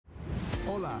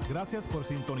Hola, gracias por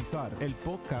sintonizar el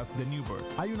podcast de New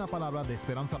Birth. Hay una palabra de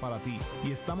esperanza para ti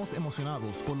y estamos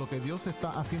emocionados por lo que Dios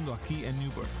está haciendo aquí en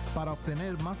New Birth. Para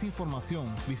obtener más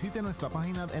información, visite nuestra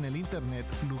página en el internet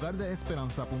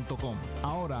lugardeesperanza.com.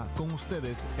 Ahora, con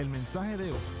ustedes, el mensaje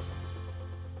de hoy.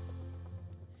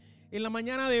 En la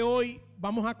mañana de hoy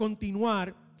vamos a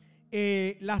continuar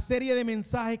la serie de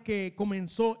mensajes que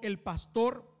comenzó el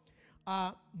pastor.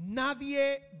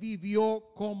 Nadie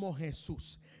vivió como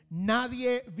Jesús.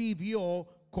 Nadie vivió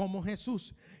como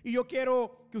Jesús. Y yo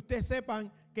quiero que ustedes sepan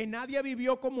que nadie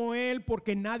vivió como Él,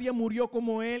 porque nadie murió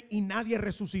como Él y nadie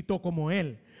resucitó como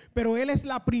Él. Pero Él es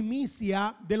la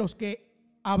primicia de los que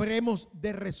habremos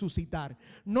de resucitar.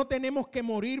 No tenemos que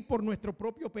morir por nuestro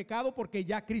propio pecado, porque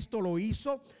ya Cristo lo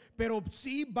hizo, pero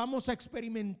sí vamos a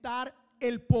experimentar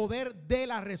el poder de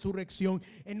la resurrección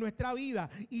en nuestra vida,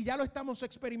 y ya lo estamos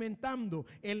experimentando.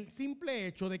 El simple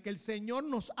hecho de que el Señor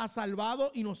nos ha salvado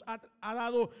y nos ha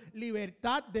dado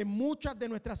libertad de muchas de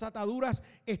nuestras ataduras,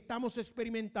 estamos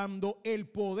experimentando el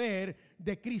poder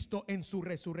de Cristo en su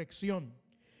resurrección.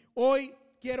 Hoy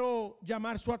quiero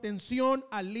llamar su atención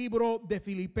al libro de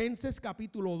Filipenses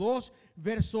capítulo 2,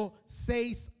 verso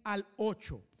 6 al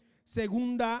 8.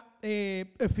 Segunda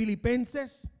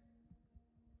Filipenses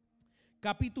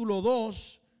capítulo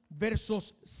 2,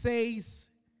 versos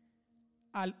 6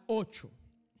 al 8.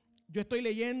 Yo estoy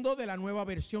leyendo de la Nueva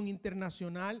Versión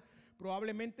Internacional.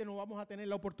 Probablemente no vamos a tener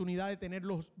la oportunidad de tener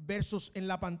los versos en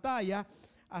la pantalla.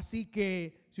 Así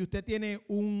que si usted tiene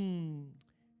un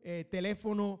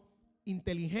teléfono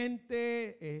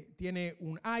inteligente, tiene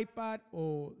un iPad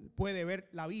o puede ver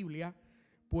la Biblia,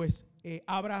 pues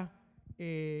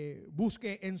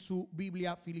busque en su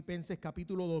Biblia Filipenses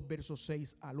capítulo 2, versos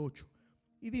 6 al 8.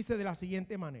 Y dice de la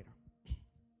siguiente manera: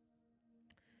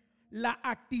 la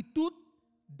actitud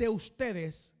de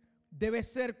ustedes debe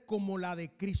ser como la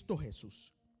de Cristo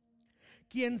Jesús,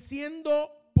 quien siendo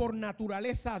por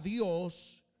naturaleza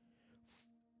Dios,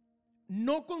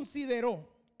 no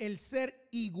consideró el ser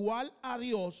igual a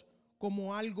Dios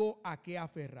como algo a que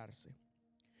aferrarse.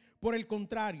 Por el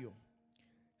contrario,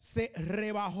 se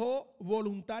rebajó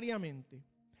voluntariamente,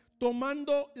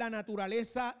 tomando la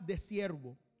naturaleza de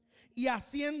siervo y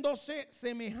haciéndose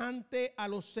semejante a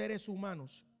los seres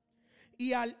humanos.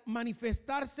 Y al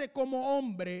manifestarse como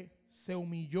hombre, se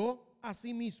humilló a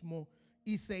sí mismo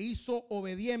y se hizo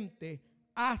obediente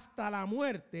hasta la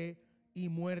muerte y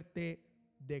muerte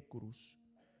de cruz.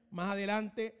 Más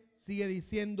adelante sigue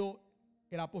diciendo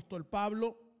el apóstol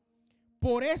Pablo: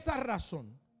 por esa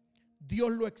razón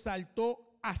Dios lo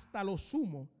exaltó hasta lo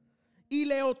sumo y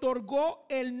le otorgó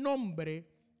el nombre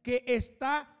que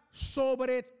está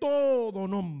sobre todo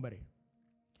nombre,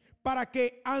 para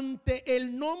que ante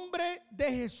el nombre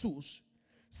de Jesús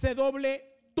se doble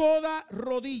toda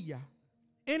rodilla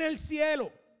en el cielo.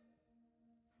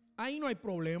 Ahí no hay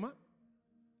problema.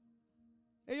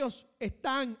 Ellos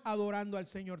están adorando al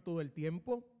Señor todo el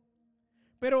tiempo,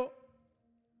 pero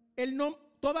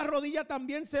toda rodilla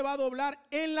también se va a doblar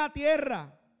en la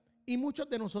tierra, y muchos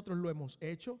de nosotros lo hemos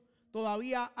hecho.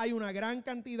 Todavía hay una gran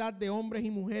cantidad de hombres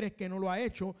y mujeres que no lo ha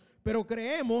hecho, pero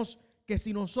creemos que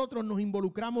si nosotros nos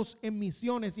involucramos en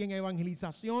misiones y en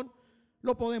evangelización,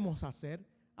 lo podemos hacer.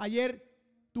 Ayer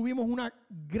tuvimos una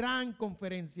gran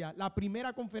conferencia, la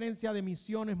primera conferencia de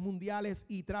misiones mundiales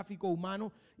y tráfico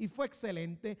humano, y fue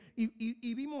excelente.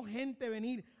 Y vimos gente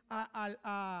venir al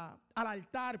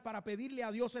altar para pedirle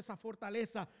a Dios esa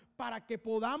fortaleza, para que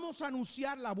podamos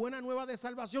anunciar la buena nueva de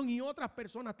salvación y otras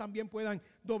personas también puedan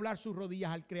doblar sus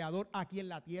rodillas al Creador aquí en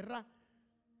la tierra.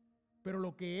 Pero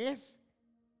lo que es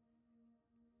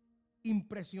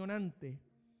impresionante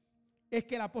es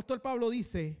que el apóstol Pablo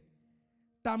dice: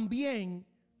 también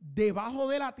debajo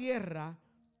de la tierra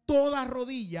toda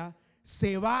rodilla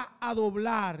se va a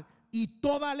doblar y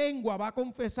toda lengua va a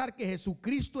confesar que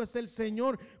Jesucristo es el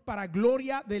Señor, para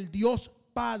gloria del Dios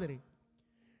Padre.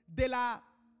 De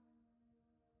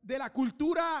la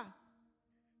cultura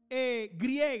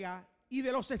griega y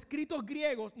de los escritos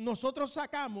griegos, nosotros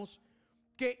sacamos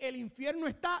que el infierno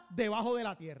está debajo de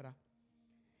la tierra.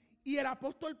 Y el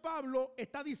apóstol Pablo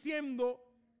está diciendo: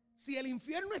 si el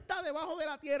infierno está debajo de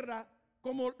la tierra,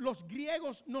 como los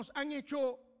griegos nos han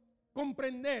hecho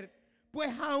comprender, pues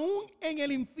aún en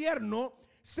el infierno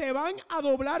se van a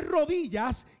doblar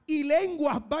rodillas y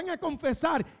lenguas van a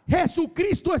confesar: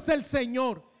 Jesucristo es el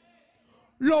Señor.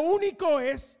 Lo único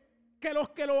es que los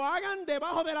que lo hagan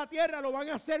debajo de la tierra lo van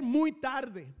a hacer muy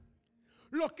tarde.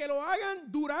 Los que lo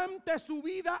hagan durante su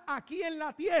vida aquí en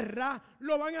la tierra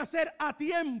lo van a hacer a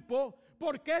tiempo,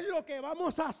 porque es lo que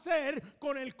vamos a hacer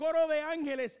con el coro de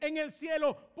ángeles en el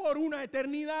cielo por una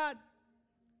eternidad.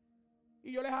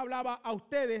 y yo les hablaba a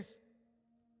ustedes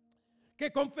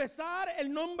que confesar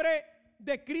el nombre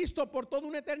de Cristo por toda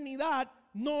una eternidad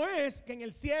no es que en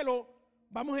el cielo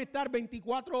vamos a estar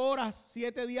 24 horas,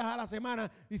 7 días a la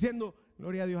semana diciendo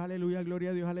gloria a Dios, aleluya,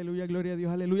 gloria a Dios, aleluya, gloria a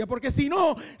Dios, aleluya. Porque si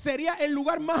no, sería el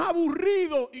lugar más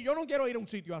aburrido y yo no quiero ir a un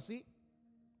sitio así.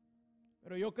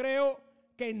 Pero yo creo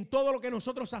que en todo lo que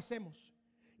nosotros hacemos,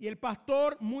 y el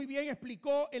pastor muy bien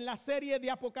explicó en la serie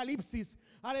de Apocalipsis,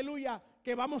 aleluya,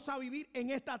 que vamos a vivir en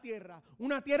esta tierra,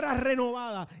 una tierra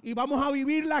renovada, y vamos a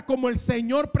vivirla como el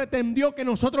Señor pretendió que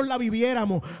nosotros la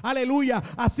viviéramos, aleluya.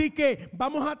 Así que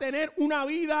vamos a tener una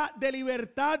vida de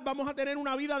libertad, vamos a tener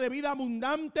una vida de vida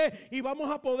abundante, y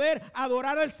vamos a poder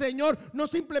adorar al Señor, no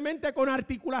simplemente con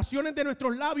articulaciones de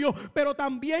nuestros labios, pero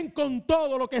también con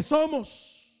todo lo que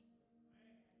somos.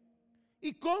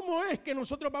 ¿Y cómo es que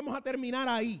nosotros vamos a terminar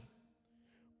ahí?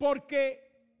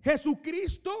 Porque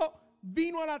Jesucristo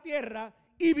vino a la tierra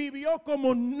y vivió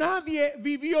como nadie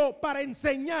vivió para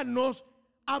enseñarnos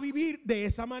a vivir de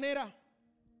esa manera.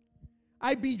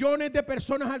 Hay billones de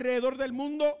personas alrededor del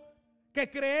mundo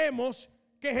que creemos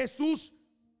que Jesús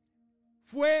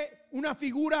fue una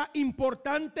figura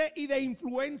importante y de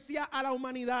influencia a la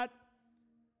humanidad.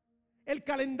 El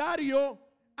calendario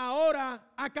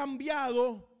ahora ha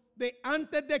cambiado de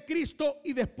antes de Cristo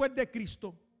y después de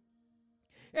Cristo.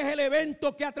 Es el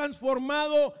evento que ha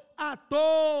transformado a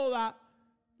toda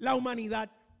la humanidad.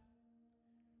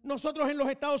 Nosotros en los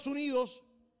Estados Unidos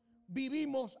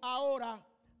vivimos ahora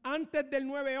antes del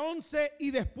 9/11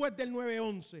 y después del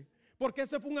 9/11, porque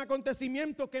ese fue un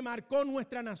acontecimiento que marcó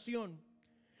nuestra nación.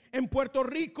 En Puerto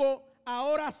Rico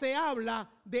ahora se habla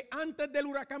de antes del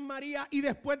huracán María y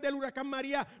después del huracán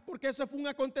María, porque ese fue un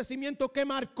acontecimiento que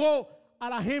marcó a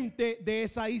la gente de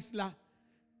esa isla.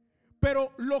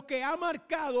 Pero lo que ha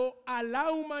marcado a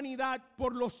la humanidad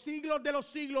por los siglos de los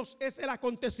siglos es el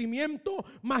acontecimiento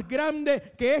más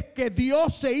grande, que es que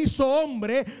Dios se hizo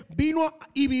hombre, vino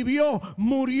y vivió,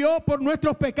 murió por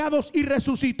nuestros pecados y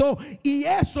resucitó. Y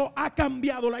eso ha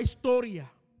cambiado la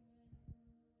historia.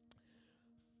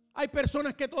 Hay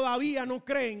personas que todavía no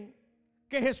creen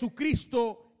que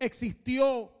Jesucristo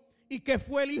existió y que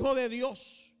fue el Hijo de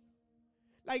Dios.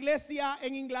 La iglesia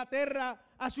en Inglaterra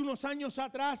hace unos años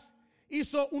atrás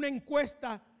hizo una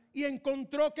encuesta y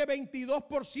encontró que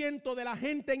 22% de la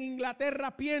gente en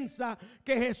Inglaterra piensa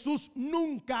que Jesús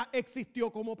nunca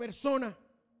existió como persona.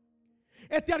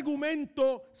 Este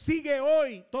argumento sigue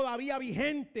hoy todavía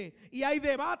vigente y hay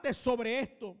debates sobre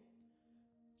esto.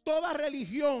 Toda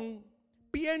religión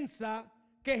piensa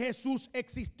que Jesús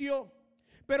existió,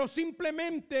 pero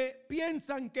simplemente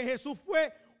piensan que Jesús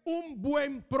fue un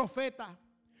buen profeta.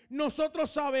 Nosotros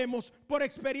sabemos por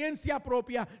experiencia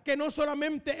propia que no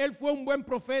solamente Él fue un buen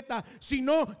profeta,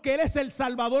 sino que Él es el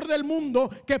Salvador del mundo,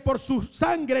 que por su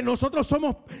sangre nosotros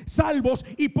somos salvos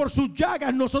y por sus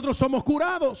llagas nosotros somos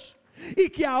curados. Y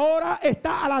que ahora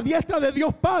está a la diestra de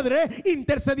Dios Padre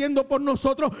intercediendo por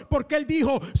nosotros, porque Él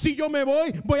dijo: si yo me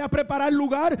voy, voy a preparar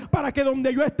lugar para que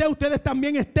donde yo esté, ustedes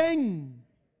también estén.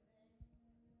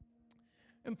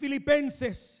 En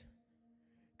Filipenses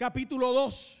capítulo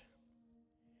 2,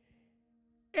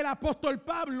 el apóstol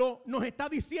Pablo nos está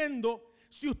diciendo: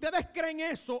 si ustedes creen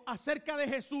eso acerca de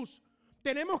Jesús,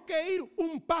 tenemos que ir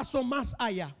un paso más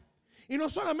allá. Y no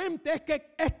solamente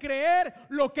es creer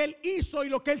lo que Él hizo y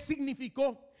lo que Él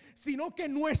significó, sino que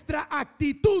nuestra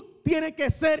actitud tiene que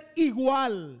ser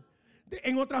igual.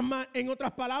 En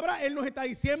otras palabras, Él nos está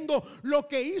diciendo: lo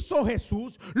que hizo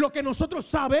Jesús, lo que nosotros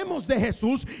sabemos de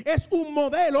Jesús, es un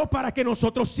modelo para que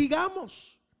nosotros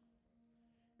sigamos.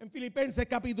 En Filipenses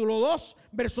capítulo 2,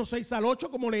 versos 6 al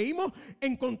 8, como leímos,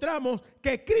 encontramos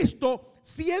que Cristo,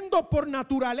 siendo por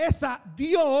naturaleza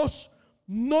Dios,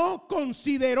 no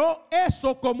consideró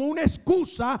eso como una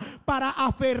excusa para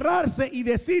aferrarse y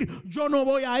decir: yo no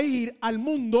voy a ir al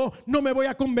mundo, no me voy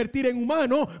a convertir en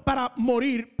humano para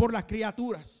morir por las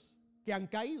criaturas que han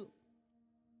caído.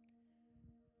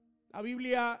 La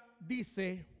Biblia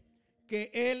dice que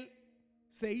Él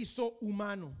se hizo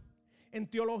humano. En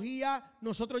teología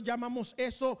nosotros llamamos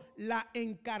eso la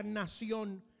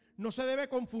encarnación. No se debe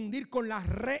confundir con la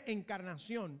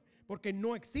reencarnación, porque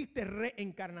no existe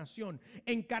reencarnación.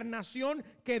 Encarnación,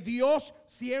 que Dios,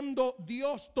 siendo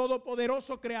Dios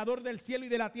todopoderoso, creador del cielo y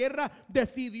de la tierra,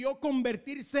 decidió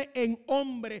convertirse en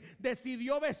hombre,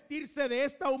 decidió vestirse de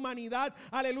esta humanidad,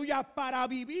 aleluya, para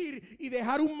vivir y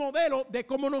dejar un modelo de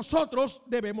cómo nosotros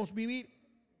debemos vivir.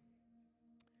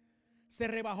 Se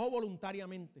rebajó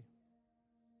voluntariamente.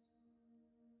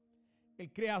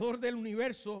 El creador del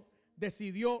universo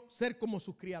decidió ser como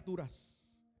sus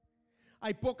criaturas.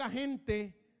 Hay poca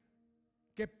gente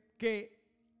que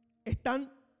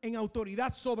están en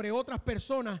autoridad sobre otras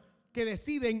personas que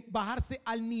deciden bajarse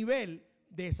al nivel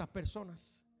de esas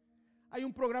personas. Hay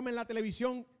un programa en la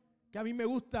televisión que a mí me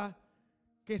gusta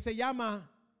que se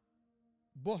llama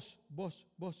Boss.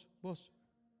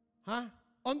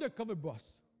 Undercover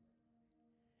Boss.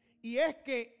 Y es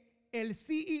que el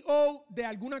CEO de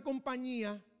alguna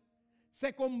compañía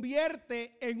se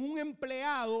convierte en un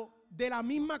empleado de la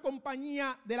misma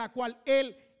compañía de la cual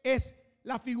él es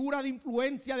la figura de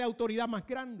influencia, de autoridad más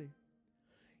grande.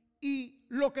 Y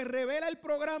lo que revela el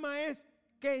programa es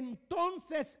que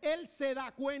entonces él se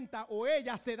da cuenta, o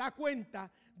ella se da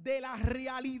cuenta, de la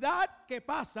realidad que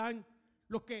pasan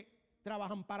los que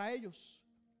trabajan para ellos.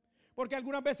 Porque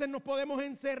algunas veces nos podemos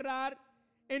encerrar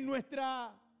en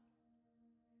nuestra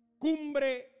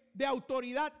cumbre de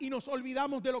autoridad y nos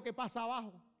olvidamos de lo que pasa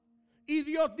abajo. Y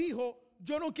Dios dijo: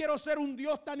 yo no quiero ser un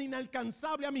Dios tan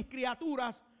inalcanzable a mis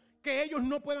criaturas que ellos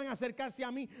no puedan acercarse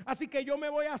a mí. Así que yo me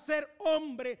voy a hacer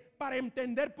hombre para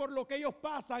entender por lo que ellos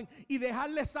pasan y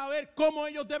dejarles saber cómo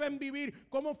ellos deben vivir,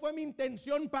 cómo fue mi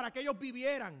intención para que ellos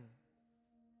vivieran.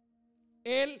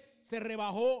 Él se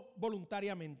rebajó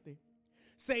voluntariamente,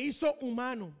 se hizo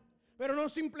humano, pero no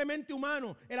simplemente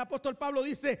humano. El apóstol Pablo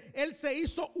dice: él se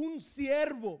hizo un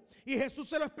siervo. Y Jesús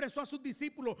se lo expresó a sus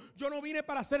discípulos: yo no vine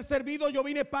para ser servido, yo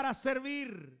vine para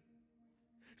servir.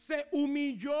 Se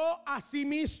humilló a sí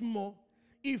mismo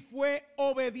y fue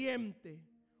obediente,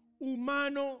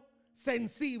 humano,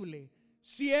 sensible,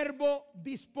 siervo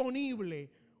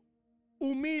disponible,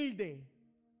 humilde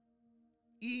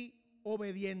y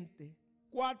obediente.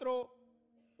 4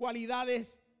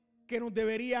 cualidades que nos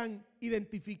deberían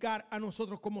identificar a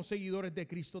nosotros como seguidores de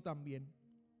Cristo también.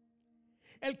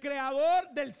 El creador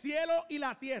del cielo y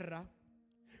la tierra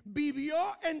vivió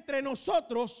entre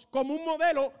nosotros como un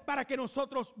modelo para que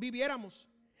nosotros viviéramos.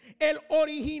 El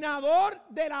originador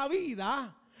de la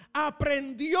vida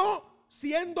aprendió,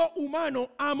 siendo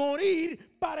humano, a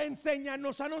morir para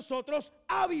enseñarnos a nosotros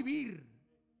a vivir.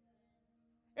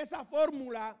 Esa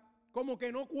fórmula como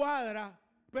que no cuadra,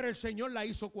 pero el Señor la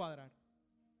hizo cuadrar.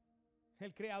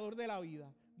 El creador de la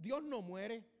vida. Dios no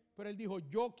muere, pero Él dijo: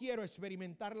 yo quiero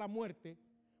experimentar la muerte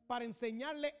para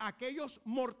enseñarle a aquellos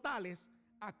mortales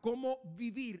a cómo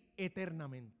vivir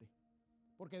eternamente.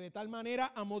 Porque de tal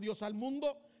manera amó Dios al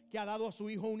mundo que ha dado a su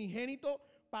Hijo unigénito,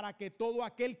 para que todo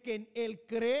aquel que en Él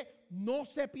cree no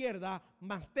se pierda,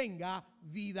 mas tenga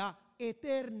vida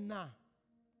eterna.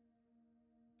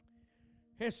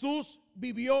 Jesús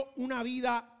vivió una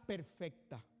vida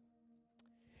perfecta.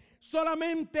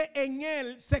 Solamente en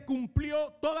Él se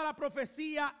cumplió toda la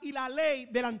profecía y la ley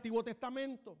del Antiguo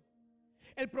Testamento.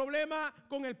 El problema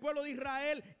con el pueblo de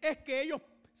Israel es que ellos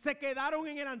se quedaron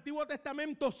en el Antiguo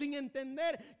Testamento sin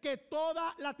entender que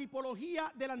toda la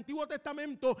tipología del Antiguo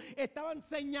Testamento estaban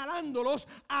señalándolos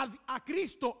a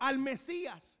Cristo, al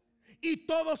Mesías. Y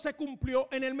todo se cumplió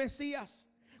en el Mesías.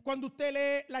 Cuando usted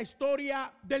lee la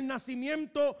historia del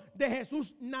nacimiento de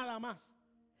Jesús nada más,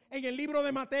 en el libro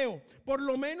de Mateo, por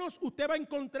lo menos usted va a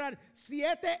encontrar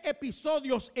 7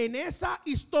 episodios en esa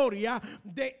historia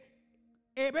de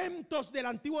eventos del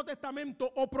Antiguo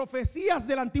Testamento o profecías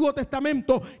del Antiguo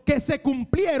Testamento que se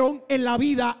cumplieron en la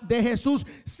vida de Jesús,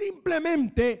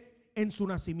 simplemente en su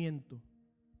nacimiento.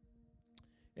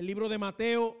 El libro de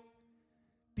Mateo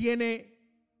tiene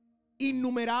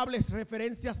innumerables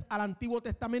referencias al Antiguo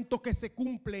Testamento que se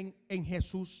cumplen en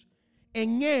Jesús.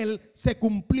 En Él se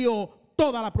cumplió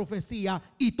toda la profecía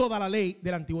y toda la ley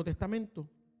del Antiguo Testamento.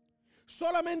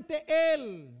 Solamente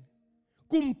Él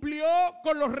cumplió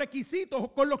con los requisitos,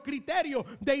 con los criterios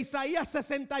de Isaías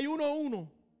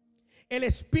 61:1. El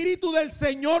Espíritu del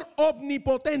Señor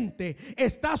omnipotente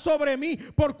está sobre mí,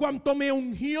 por cuanto me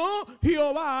ungió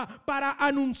Jehová para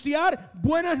anunciar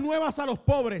buenas nuevas a los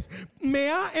pobres. Me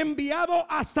ha enviado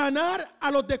a sanar a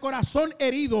los de corazón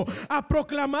herido, a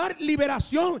proclamar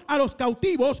liberación a los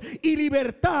cautivos y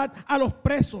libertad a los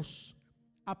presos,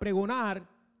 a pregonar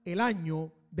el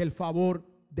año del favor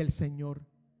del Señor.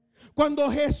 Cuando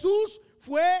Jesús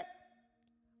fue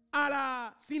a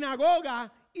la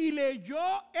sinagoga y leyó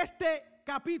este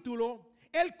capítulo,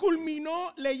 él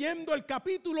culminó leyendo el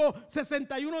capítulo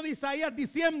 61 de Isaías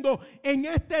diciendo: en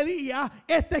este día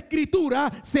esta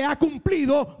escritura se ha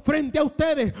cumplido frente a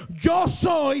ustedes. Yo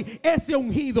soy ese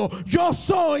ungido, yo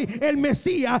soy el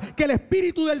Mesías que el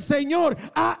Espíritu del Señor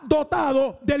ha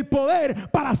dotado del poder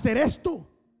para hacer esto.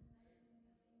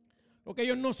 Lo que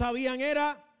ellos no sabían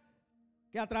era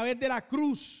que a través de la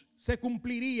cruz se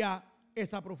cumpliría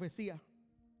esa profecía.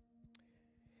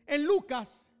 En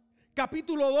Lucas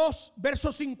capítulo 2,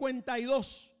 verso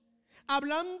 52,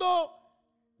 hablando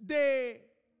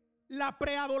de la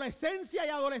preadolescencia y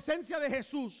adolescencia de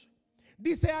Jesús,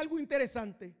 dice algo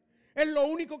interesante. Es lo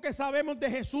único que sabemos de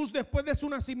Jesús después de su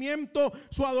nacimiento,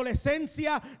 su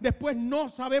adolescencia. Después no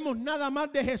sabemos nada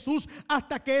más de Jesús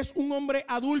hasta que es un hombre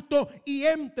adulto y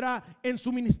entra en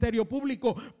su ministerio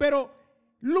público. Pero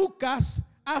Lucas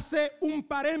hace un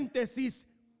paréntesis.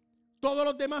 Todos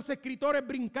los demás escritores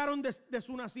brincaron de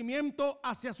su nacimiento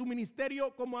hacia su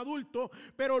ministerio como adulto,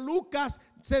 pero Lucas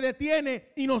se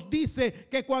detiene y nos dice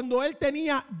que cuando él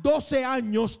tenía 12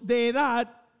 años de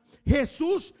edad,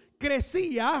 Jesús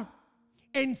crecía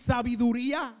en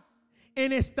sabiduría,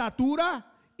 en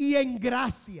estatura y en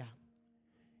gracia.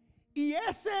 Y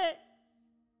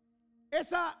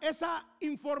esa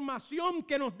información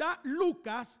que nos da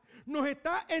Lucas nos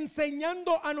está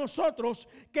enseñando a nosotros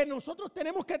que nosotros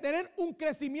tenemos que tener un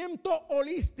crecimiento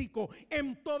holístico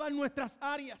en todas nuestras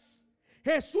áreas.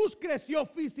 Jesús creció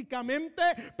físicamente,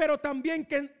 pero también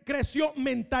creció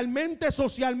mentalmente,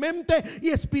 socialmente y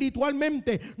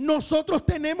espiritualmente. Nosotros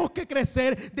tenemos que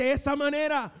crecer de esa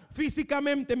manera,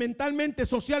 físicamente, mentalmente,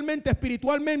 socialmente,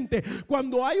 espiritualmente.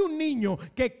 Cuando hay un niño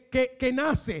que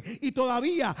nace y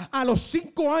todavía a los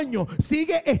 5 años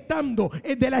sigue estando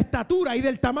de la estatura y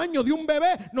del tamaño de un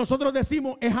bebé, nosotros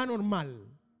decimos es anormal.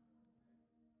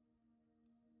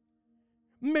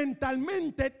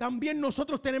 Mentalmente también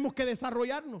nosotros tenemos que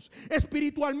desarrollarnos.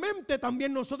 Espiritualmente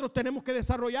también nosotros tenemos que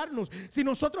desarrollarnos. Si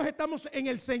nosotros estamos en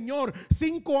el Señor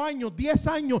 5 años, 10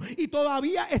 años y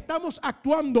todavía estamos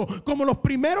actuando como los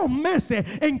primeros meses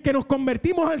en que nos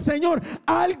convertimos al Señor,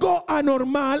 algo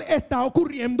anormal está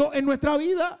ocurriendo en nuestra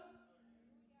vida.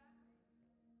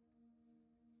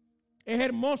 Es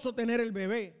hermoso tener el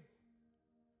bebé.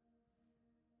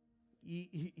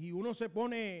 Y uno se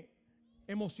pone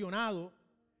emocionado.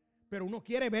 Pero uno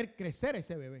quiere ver crecer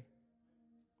ese bebé.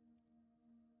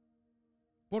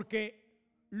 Porque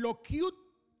lo cute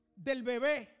del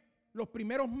bebé los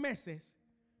primeros meses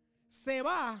se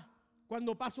va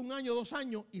cuando pasa 1 año, 2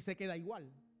 años y se queda igual.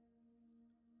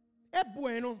 Es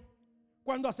bueno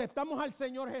cuando aceptamos al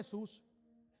Señor Jesús.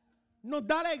 Nos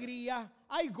da alegría,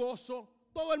 hay gozo,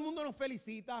 todo el mundo nos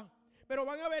felicita. Pero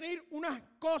van a venir unas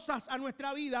cosas a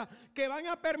nuestra vida que van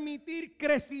a permitir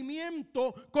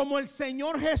crecimiento como el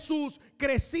Señor Jesús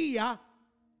crecía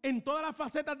en todas las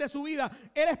facetas de su vida.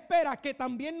 Él espera que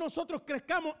también nosotros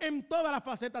crezcamos en todas las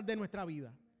facetas de nuestra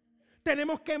vida.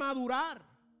 Tenemos que madurar.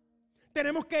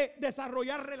 Tenemos que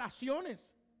desarrollar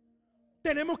relaciones.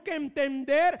 Tenemos que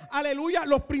entender, aleluya,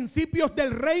 los principios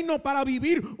del reino para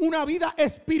vivir una vida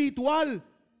espiritual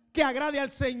que agrade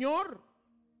al Señor.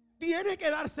 Tiene que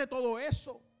darse todo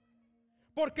eso,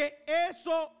 porque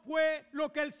eso fue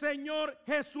lo que el Señor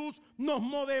Jesús nos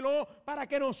modeló para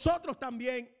que nosotros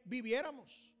también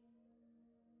viviéramos.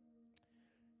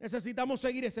 Necesitamos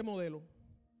seguir ese modelo.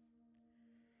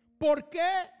 ¿Por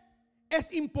qué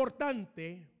es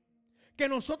importante que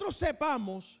nosotros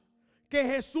sepamos que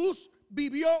Jesús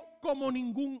vivió como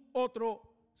ningún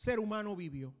otro ser humano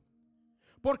vivió?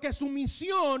 Porque su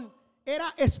misión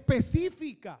era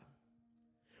específica.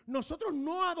 Nosotros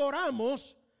no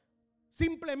adoramos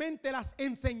simplemente las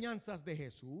enseñanzas de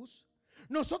Jesús.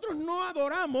 Nosotros no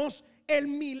adoramos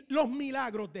los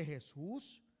milagros de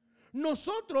Jesús.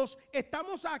 Nosotros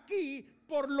estamos aquí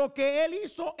por lo que Él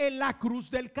hizo en la cruz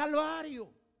del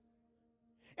Calvario.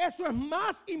 Eso es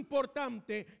más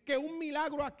importante que un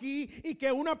milagro aquí y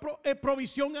que una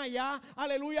provisión allá.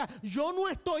 Aleluya. Yo no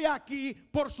estoy aquí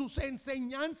por sus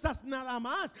enseñanzas nada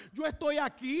más. Yo estoy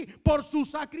aquí por su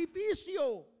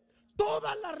sacrificio.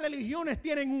 Todas las religiones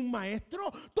tienen un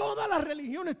maestro. Todas las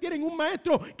religiones tienen un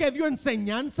maestro que dio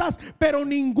enseñanzas. Pero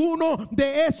ninguno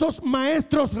de esos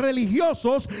maestros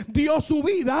religiosos dio su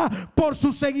vida por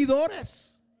sus seguidores.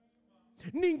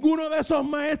 Ninguno de esos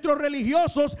maestros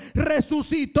religiosos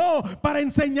resucitó para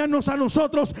enseñarnos a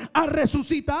nosotros a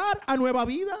resucitar a nueva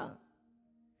vida.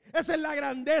 Esa es la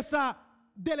grandeza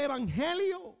del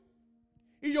evangelio.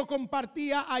 Y yo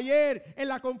compartía ayer en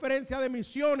la conferencia de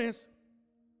misiones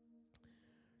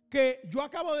que yo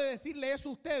acabo de decirle eso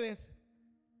a ustedes.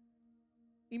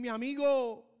 Y mi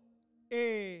amigo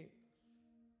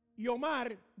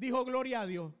Yomar dijo gloria a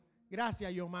Dios.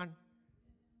 Gracias, Yomar.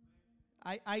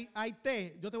 Hay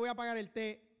té. Yo te voy a pagar el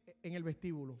té en el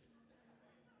vestíbulo.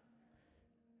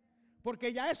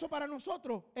 Porque ya eso para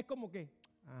nosotros es como que,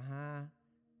 ajá,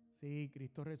 sí,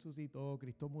 Cristo resucitó,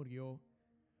 Cristo murió.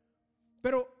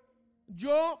 Pero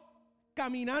yo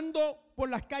caminando por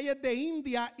las calles de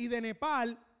India y de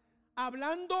Nepal,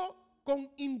 hablando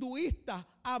con hinduistas,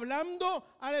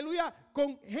 hablando, aleluya,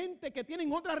 con gente que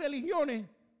tienen otras religiones,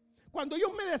 cuando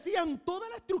ellos me decían toda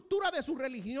la estructura de su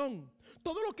religión,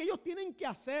 todo lo que ellos tienen que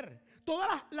hacer,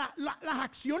 todas las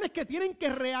acciones que tienen que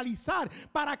realizar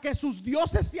para que sus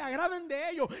dioses se agraden de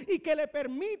ellos y que le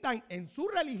permitan en su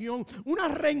religión una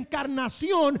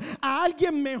reencarnación a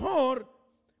alguien mejor.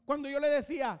 Cuando yo le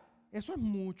decía, eso es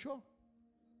mucho,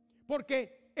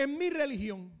 porque en mi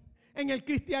religión, en el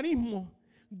cristianismo,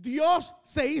 Dios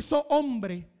se hizo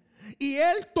hombre y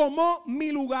Él tomó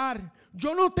mi lugar.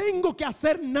 Yo no tengo que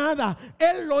hacer nada.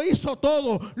 Él lo hizo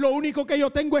todo. Lo único que yo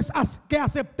tengo es que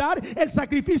aceptar el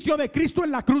sacrificio de Cristo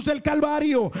en la cruz del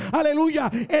Calvario.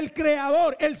 Aleluya. El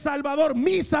Creador, el Salvador,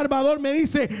 mi Salvador me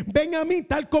dice, ven a mí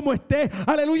tal como esté.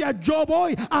 Aleluya. Yo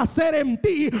voy a hacer en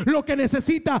ti lo que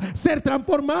necesita ser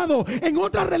transformado. En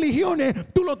otras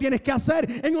religiones tú lo tienes que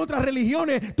hacer. En otras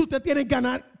religiones tú te tienes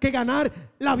que ganar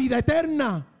la vida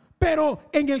eterna. Pero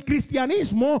en el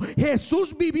cristianismo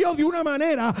Jesús vivió de una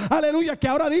manera, aleluya, que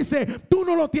ahora dice, tú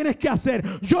no lo tienes que hacer,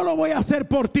 yo lo voy a hacer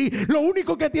por ti. Lo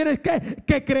único que tienes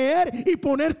que creer y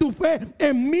poner tu fe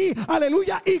en mí,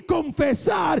 aleluya, y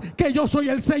confesar que yo soy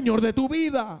el Señor de tu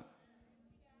vida.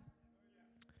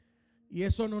 Y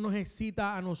eso no nos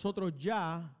excita a nosotros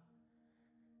ya,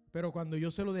 pero cuando yo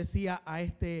se lo decía a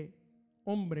este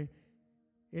hombre,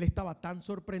 él estaba tan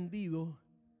sorprendido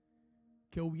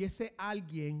que hubiese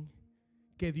alguien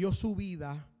que dio su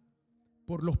vida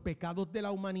por los pecados de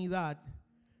la humanidad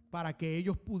para que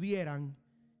ellos pudieran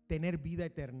tener vida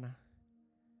eterna.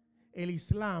 El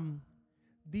Islam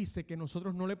dice que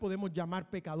nosotros no le podemos llamar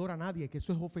pecador a nadie, que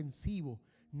eso es ofensivo.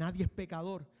 Nadie es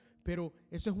pecador, pero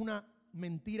eso es una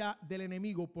mentira del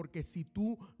enemigo, porque si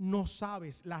tú no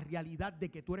sabes la realidad de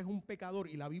que tú eres un pecador,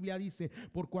 y la Biblia dice,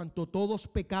 por cuanto todos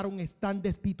pecaron están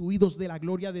destituidos de la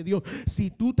gloria de Dios. Si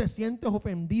tú te sientes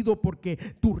ofendido porque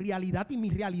tu realidad y mi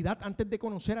realidad antes de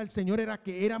conocer al Señor era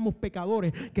que éramos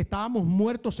pecadores, que estábamos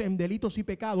muertos en delitos y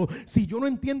pecados, si yo no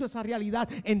entiendo esa realidad,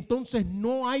 entonces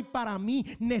no hay para mí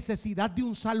necesidad de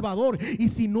un Salvador. Y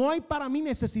si no hay para mí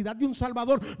necesidad de un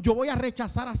Salvador, yo voy a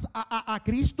rechazar a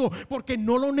Cristo porque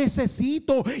no lo necesito.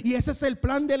 Y ese es el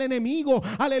plan del enemigo.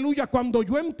 Aleluya. Cuando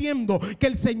yo entiendo que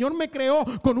el Señor me creó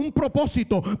con un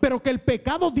propósito, pero que el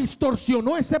pecado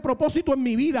distorsionó ese propósito en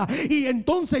mi vida, y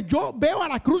entonces yo veo a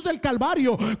la cruz del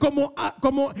Calvario como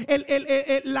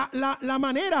la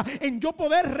manera en yo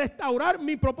poder restaurar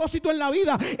mi propósito en la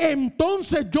vida,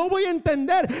 entonces yo voy a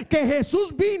entender que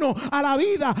Jesús vino a la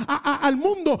vida, al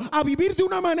mundo, a vivir de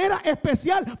una manera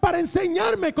especial para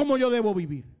enseñarme cómo yo debo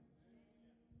vivir.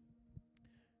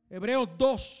 Hebreos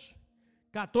 2,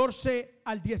 14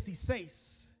 al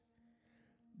 16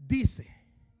 dice: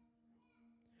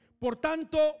 por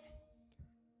tanto,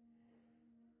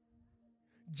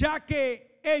 ya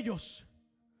que ellos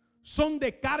son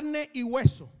de carne y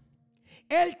hueso,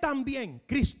 Él también,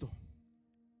 Cristo,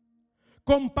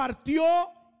 compartió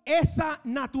esa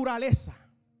naturaleza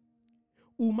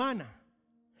humana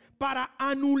para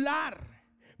anular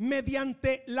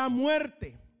mediante la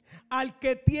muerte al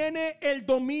que tiene el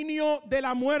dominio de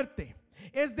la muerte,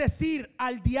 es decir,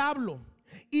 al diablo,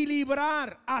 y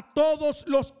librar a todos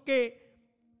los que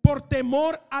por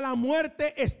temor a la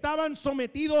muerte estaban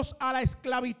sometidos a la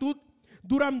esclavitud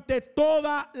durante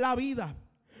toda la vida.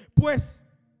 Pues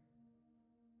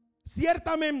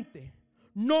ciertamente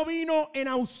no vino en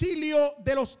auxilio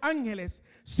de los ángeles,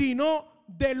 sino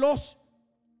de los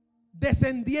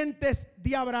descendientes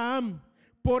de Abraham.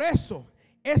 Por eso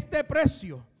este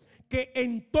precio, que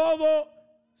en todo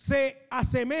se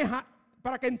asemeja,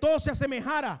 para que en todo se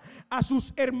asemejara a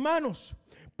sus hermanos,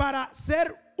 para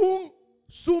ser un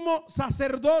sumo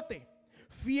sacerdote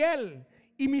fiel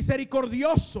y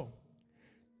misericordioso,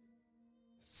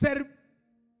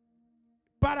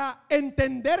 para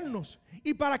entendernos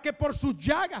y para que por sus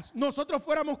llagas nosotros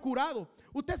fuéramos curados.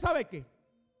 ¿Usted sabe qué?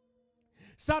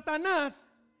 Satanás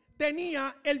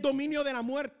tenía el dominio de la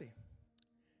muerte.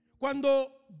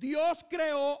 Cuando Dios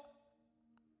creó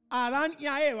a Adán y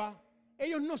a Eva,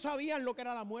 ellos no sabían lo que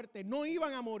era la muerte, no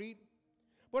iban a morir.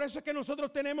 Por eso es que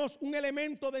nosotros tenemos un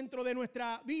elemento dentro de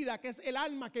nuestra vida que es el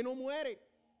alma, que no muere.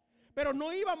 Pero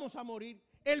no íbamos a morir.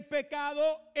 El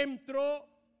pecado entró,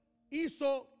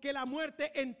 hizo que la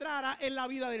muerte entrara en la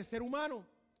vida del ser humano.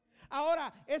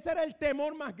 Ahora, ese era el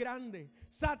temor más grande.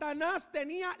 Satanás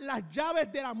tenía las llaves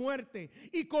de la muerte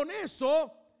y con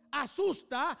eso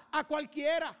asusta a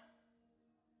cualquiera.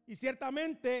 Y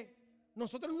ciertamente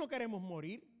nosotros no queremos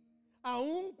morir.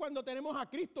 Aun cuando tenemos a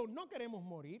Cristo, no queremos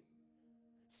morir.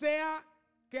 Sea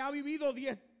que ha vivido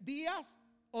 10 días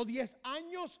o 10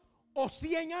 años o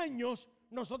 100 años,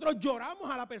 nosotros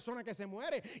lloramos a la persona que se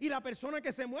muere. Y la persona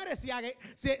que se muere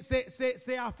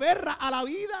se aferra a la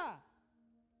vida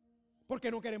porque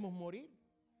no queremos morir.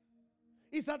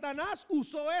 Y Satanás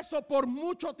usó eso por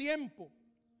mucho tiempo.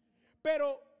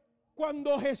 Pero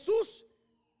cuando Jesús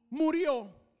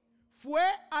murió, fue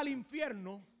al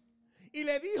infierno y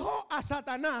le dijo a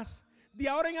Satanás: de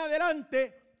ahora en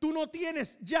adelante tú no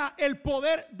tienes ya el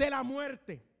poder de la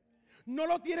muerte. No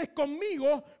lo tienes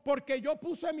conmigo porque yo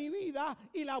puse mi vida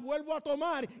y la vuelvo a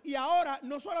tomar. Y ahora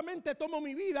no solamente tomo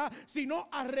mi vida, sino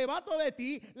arrebato de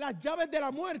ti las llaves de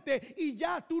la muerte. Y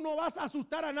ya tú no vas a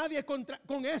asustar a nadie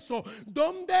con eso.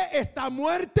 ¿Dónde está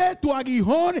muerte tu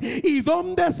aguijón y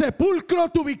dónde sepulcro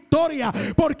tu victoria?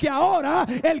 Porque ahora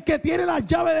el que tiene las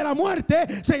llaves de la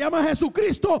muerte se llama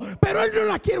Jesucristo, pero Él no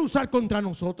la quiere usar contra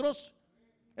nosotros.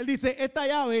 Él dice: esta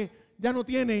llave ya no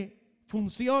tiene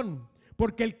función,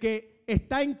 porque el que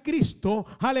está en Cristo,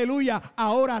 aleluya,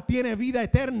 ahora tiene vida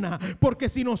eterna. Porque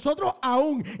si nosotros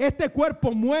aún este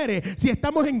cuerpo muere, si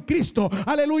estamos en Cristo,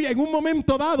 aleluya, en un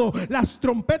momento dado las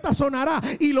trompetas sonarán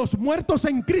y los muertos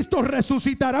en Cristo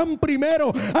resucitarán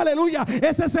primero. Aleluya,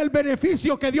 ese es el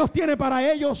beneficio que Dios tiene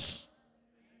para ellos.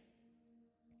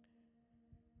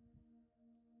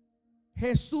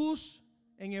 Jesús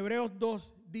en Hebreos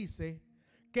 2 dice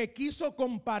que quiso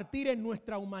compartir en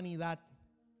nuestra humanidad.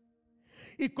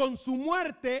 Y con su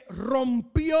muerte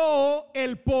rompió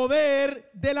el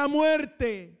poder de la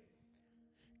muerte.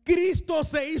 Cristo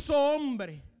se hizo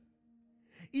hombre.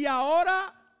 Y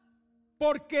ahora,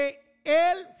 porque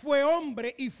Él fue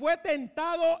hombre y fue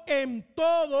tentado en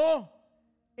todo,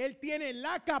 Él tiene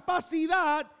la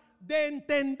capacidad de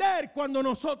entender cuando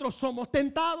nosotros somos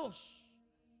tentados.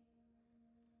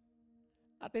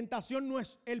 La tentación no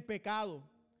es el pecado.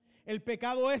 El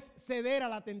pecado es ceder a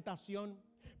la tentación.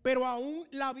 Pero aún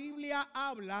la Biblia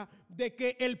habla de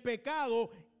que el pecado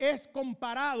es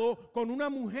comparado con una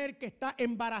mujer que está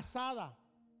embarazada.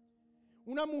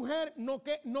 Una mujer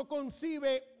no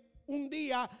concibe un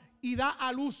día y da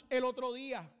a luz el otro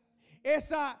día.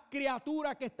 Esa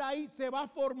criatura que está ahí se va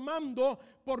formando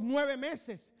por 9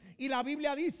 meses. Y la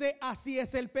Biblia dice: así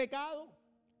es el pecado.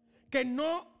 Que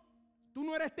tú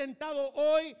no eres tentado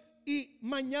hoy y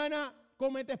mañana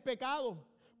cometes pecado.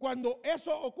 Cuando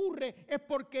eso ocurre es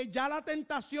porque ya la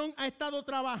tentación ha estado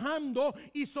trabajando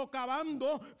y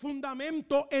socavando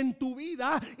fundamento en tu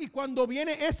vida. Y cuando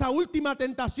viene esa última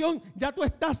tentación, ya tú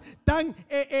estás tan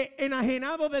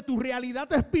enajenado de tu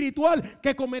realidad espiritual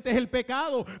que cometes el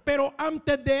pecado. Pero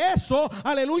antes de eso,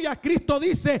 aleluya, Cristo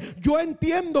dice: yo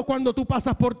entiendo cuando tú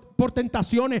pasas por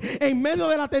tentaciones. En medio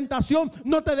de la tentación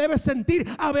no te debes sentir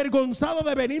avergonzado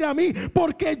de venir a mí,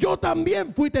 porque yo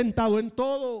también fui tentado en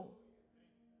todo.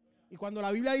 Y cuando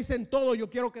la Biblia dice en todo, yo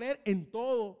quiero creer en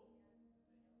todo.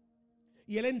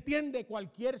 Y Él entiende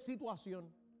cualquier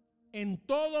situación. En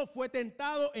todo fue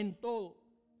tentado, en todo.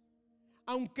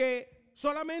 Aunque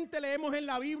solamente leemos en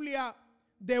la Biblia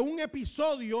de un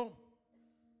episodio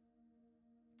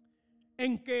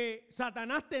en que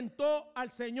Satanás tentó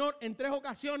al Señor en 3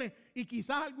 ocasiones, y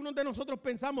quizás algunos de nosotros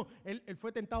pensamos: él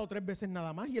fue tentado 3 veces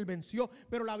nada más y él venció.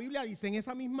 Pero la Biblia dice en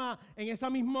ese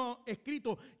mismo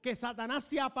escrito que Satanás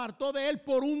se apartó de él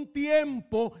por un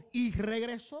tiempo y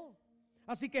regresó.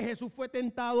 Así que Jesús fue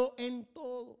tentado en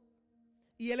todo.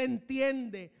 Y Él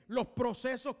entiende los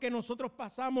procesos que nosotros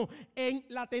pasamos en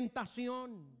la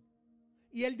tentación.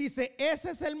 Y Él dice: ese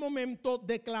es el momento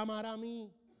de clamar a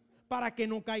mí, para que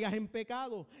no caigas en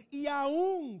pecado. Y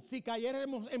aún si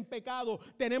cayéramos en pecado,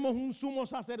 tenemos un sumo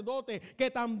sacerdote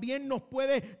que también nos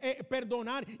puede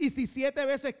perdonar. Y si 7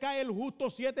 veces cae el justo,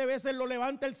 7 veces lo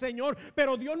levanta el Señor.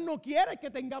 Pero Dios no quiere que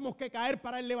tengamos que caer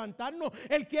para Él levantarnos.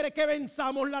 Él quiere que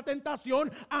venzamos la tentación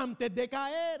antes de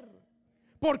caer,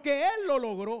 porque Él lo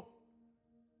logró.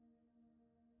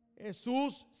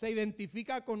 Jesús se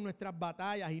identifica con nuestras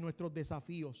batallas y nuestros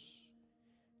desafíos.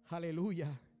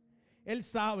 Aleluya. Él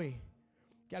sabe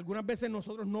que algunas veces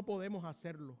nosotros no podemos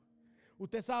hacerlo.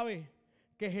 Usted sabe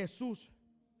que Jesús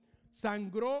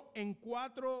sangró en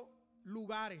 4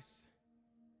 lugares.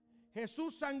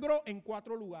 Jesús sangró en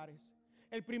 4 lugares.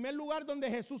 El primer lugar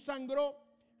donde Jesús sangró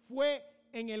fue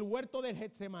en el huerto de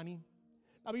Getsemaní.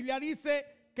 La Biblia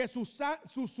dice que su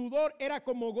sudor era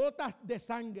como gotas de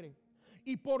sangre.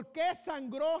 ¿Y por qué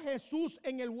sangró Jesús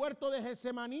en el huerto de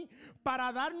Getsemaní?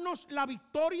 Para darnos la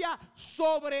victoria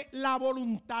sobre la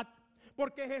voluntad.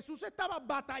 Porque Jesús estaba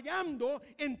batallando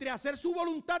entre hacer su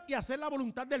voluntad y hacer la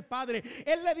voluntad del Padre.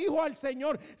 Él le dijo al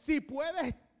Señor: si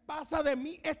puedes, pasa de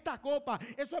mí esta copa.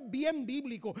 Eso es bien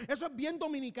bíblico, eso es bien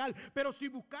dominical. Pero si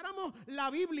buscáramos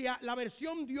la Biblia, la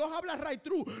versión Dios habla right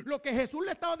true, lo que Jesús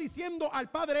le estaba diciendo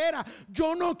al Padre era: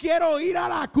 yo no quiero ir a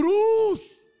la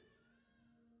cruz.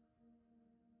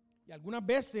 Y algunas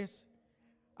veces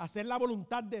hacer la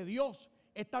voluntad de Dios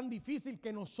es tan difícil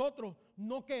que nosotros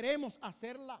no queremos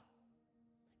hacerla.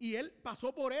 Y Él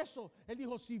pasó por eso. Él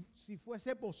dijo: si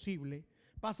fuese posible,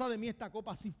 Pasa de mí esta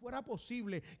copa. Si fuera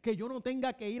posible que yo no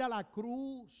tenga que ir a la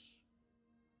cruz.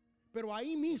 Pero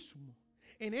ahí mismo,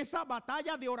 en esa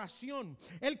batalla de oración,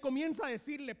 él comienza a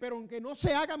decirle, pero aunque no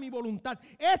se haga mi voluntad,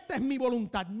 esta es mi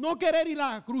voluntad, no querer ir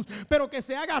a la cruz, pero que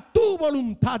se haga tu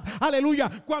voluntad.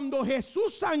 Aleluya. Cuando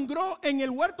Jesús sangró en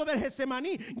el huerto del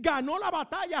Getsemaní, ganó la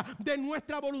batalla de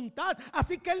nuestra voluntad.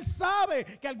 Así que él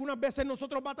sabe que algunas veces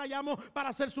nosotros batallamos para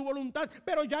hacer su voluntad,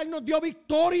 pero ya él nos dio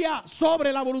victoria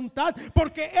sobre la voluntad,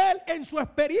 porque él en su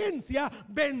experiencia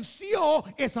venció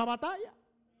esa batalla.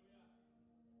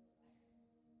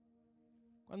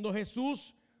 Cuando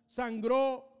Jesús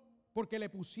sangró porque le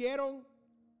pusieron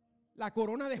la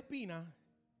corona de espinas,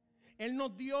 Él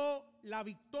nos dio la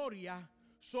victoria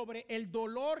sobre el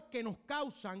dolor que nos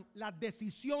causan las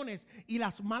decisiones y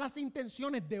las malas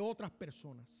intenciones de otras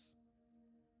personas.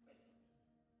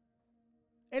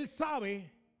 Él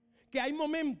sabe que hay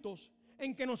momentos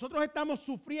en que nosotros estamos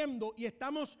sufriendo y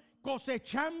estamos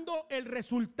cosechando el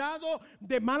resultado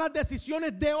de malas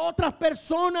decisiones de otras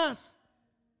personas.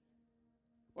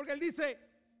 Porque él dice,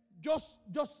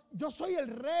 yo soy el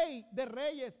rey de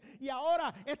reyes y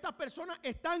ahora estas personas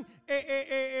están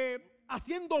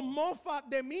haciendo mofa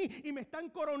de mí y me están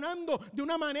coronando de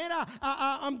una manera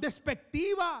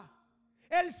despectiva.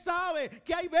 Él sabe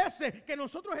que hay veces que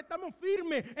nosotros estamos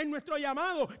firmes en nuestro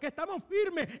llamado, que estamos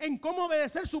firmes en cómo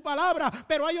obedecer su palabra,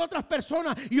 pero hay otras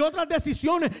personas y otras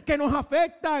decisiones que nos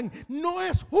afectan. No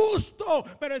es justo,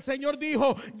 pero el Señor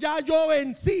dijo, ya yo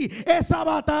vencí esa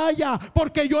batalla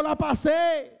porque yo la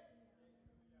pasé.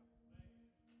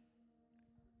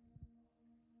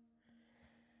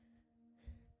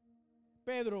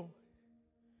 Pedro,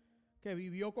 que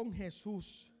vivió con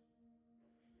Jesús,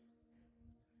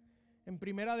 en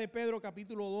Primera de Pedro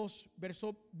capítulo 2,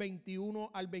 versos 21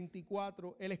 al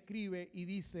 24, él escribe y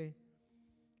dice,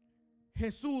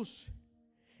 Jesús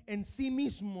en sí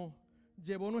mismo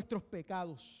llevó nuestros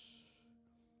pecados.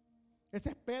 Ese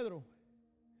es Pedro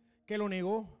que lo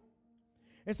negó.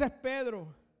 Ese es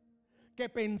Pedro que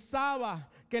pensaba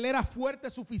que él era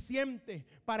fuerte suficiente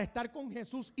para estar con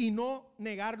Jesús y no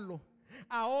negarlo.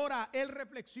 Ahora él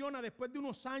reflexiona después de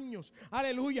unos años,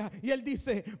 aleluya, y él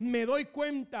dice, me doy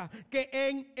cuenta que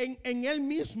en él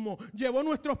mismo llevó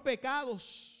nuestros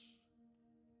pecados.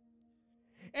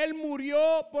 Él murió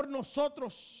por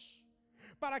nosotros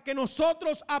para que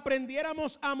nosotros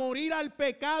aprendiéramos a morir al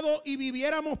pecado y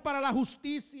viviéramos para la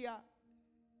justicia.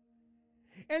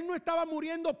 Él no estaba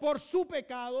muriendo por su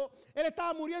pecado, él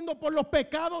estaba muriendo por los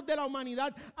pecados de la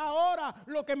humanidad. Ahora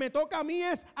lo que me toca a mí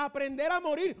es aprender a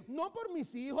morir, no por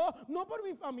mis hijos, no por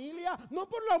mi familia, no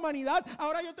por la humanidad.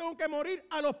 Ahora yo tengo que morir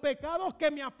a los pecados que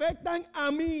me afectan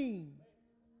a mí.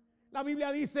 La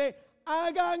Biblia dice,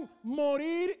 hagan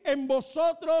morir en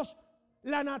vosotros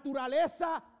la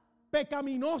naturaleza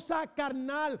pecaminosa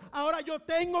carnal. Ahora yo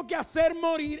tengo que hacer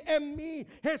morir en mí.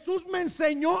 Jesús me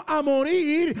enseñó a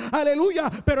morir, aleluya,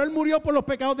 pero él murió por los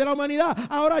pecados de la humanidad.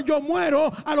 Ahora yo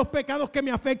muero a los pecados que me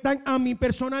afectan a mí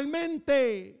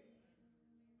personalmente.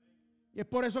 Y es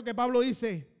por eso que Pablo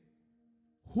dice,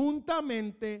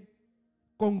 juntamente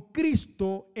con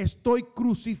Cristo estoy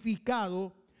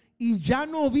crucificado y ya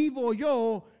no vivo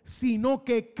yo, sino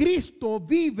que Cristo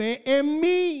vive en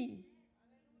mí.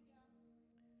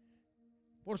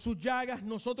 Por sus llagas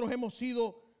nosotros hemos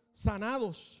sido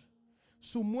sanados.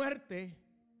 Su muerte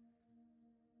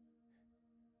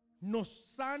nos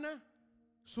sana,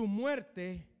 su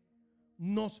muerte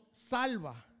nos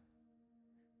salva.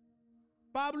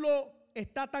 Pablo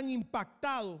está tan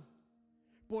impactado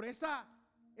por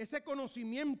ese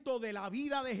conocimiento de la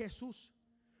vida de Jesús.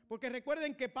 Porque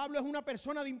recuerden que Pablo es una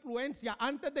persona de influencia.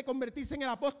 Antes de convertirse en el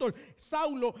apóstol,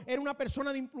 Saulo era una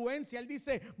persona de influencia. Él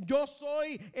dice, yo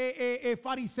soy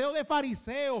fariseo de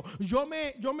fariseos. Yo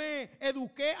me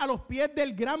eduqué a los pies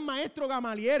del gran maestro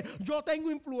Gamaliel. Yo tengo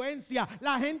influencia.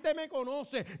 La gente me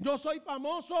conoce. Yo soy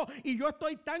famoso y yo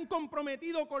estoy tan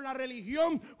comprometido con la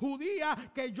religión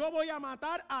judía que yo voy a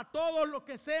matar a todos los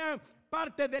que sean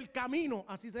parte del camino.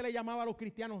 Así se le llamaba a los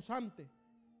cristianos antes.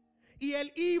 Y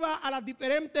él iba a los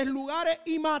diferentes lugares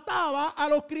y mataba a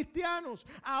los cristianos.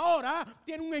 Ahora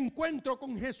tiene un encuentro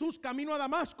con Jesús camino a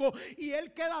Damasco y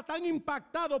él queda tan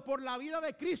impactado por la vida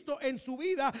de Cristo en su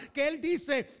vida que él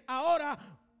dice,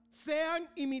 ahora sean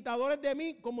imitadores de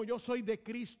mí como yo soy de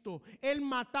Cristo. Él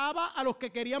mataba a los que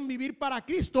querían vivir para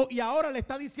Cristo y ahora le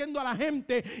está diciendo a la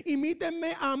gente,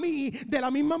 imítenme a mí de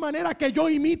la misma manera que yo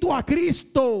imito a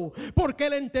Cristo. Porque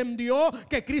él entendió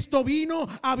que Cristo vino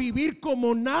a vivir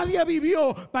como nadie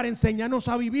vivió para enseñarnos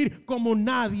a vivir como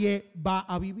nadie va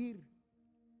a vivir.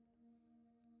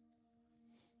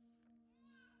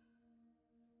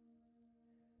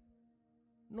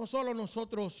 no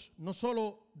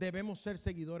solo debemos ser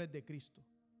seguidores de Cristo.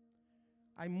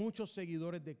 Hay muchos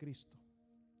seguidores de Cristo,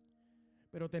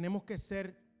 pero tenemos que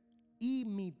ser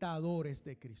imitadores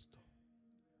de Cristo.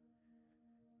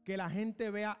 Que la gente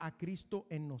vea a Cristo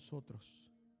en nosotros.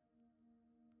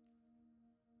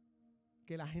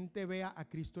 Que la gente vea a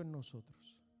Cristo en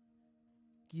nosotros.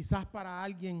 Quizás para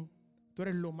alguien tú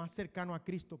eres lo más cercano a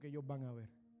Cristo que ellos van a ver.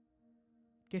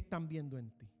 ¿Qué están viendo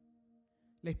en ti?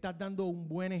 ¿Le estás dando un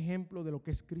buen ejemplo de lo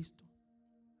que es Cristo?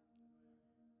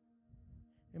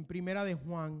 En Primera de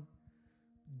Juan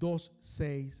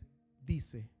 2:6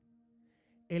 dice: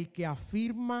 el que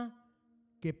afirma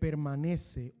que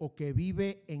permanece o que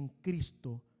vive en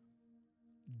Cristo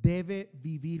debe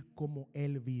vivir como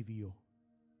Él vivió.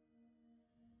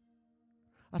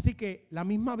 Así que la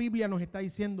misma Biblia nos está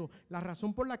diciendo la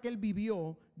razón por la que Él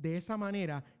vivió de esa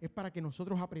manera es para que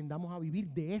nosotros aprendamos a vivir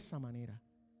de esa manera.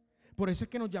 Por eso es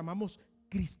que nos llamamos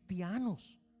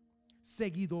cristianos,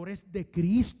 seguidores de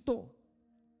Cristo.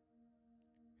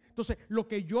 Entonces, lo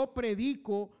que yo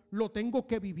predico lo tengo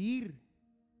que vivir.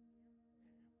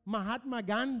 Mahatma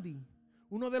Gandhi,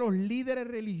 uno de los líderes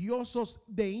religiosos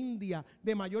de India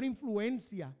de mayor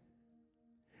influencia,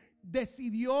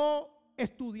 decidió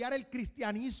estudiar el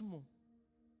cristianismo.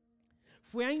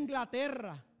 Fue a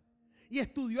Inglaterra y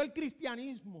estudió el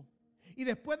cristianismo. Y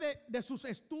después de sus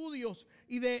estudios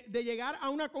y de llegar a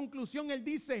una conclusión, él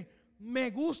dice: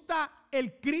 me gusta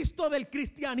el Cristo del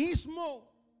cristianismo,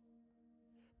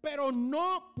 pero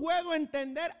no puedo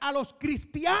entender a los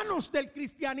cristianos del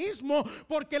cristianismo,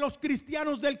 porque los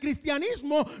cristianos del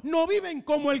cristianismo no viven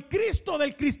como el Cristo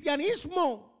del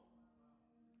cristianismo.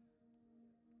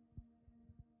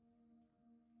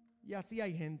 Y así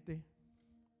hay gente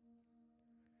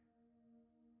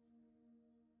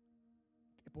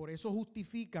que por eso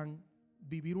justifican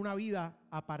vivir una vida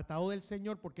apartado del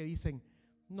Señor, porque dicen: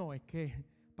 no, es que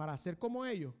para ser como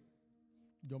ellos,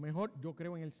 yo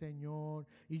creo en el Señor.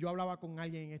 Y yo hablaba con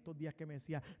alguien en estos días que me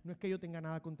decía: no es que yo tenga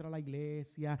nada contra la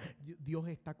iglesia, Dios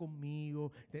está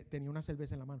conmigo. Tenía una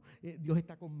cerveza en la mano. Dios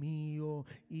está conmigo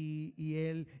y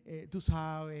Él, tú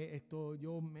sabes, esto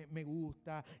yo me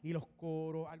gusta. Y los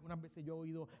coros, algunas veces yo he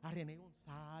oído a René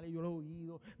González, yo lo he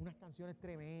oído, unas canciones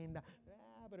tremendas.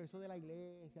 Pero eso de la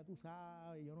iglesia, tú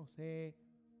sabes, yo no sé.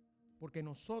 Porque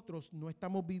nosotros no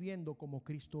estamos viviendo como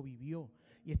Cristo vivió.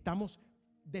 Y estamos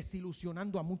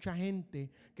desilusionando a mucha gente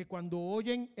que cuando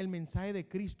oyen el mensaje de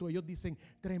Cristo ellos dicen: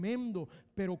 tremendo,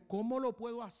 pero ¿cómo lo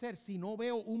puedo hacer si no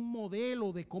veo un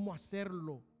modelo de cómo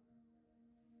hacerlo?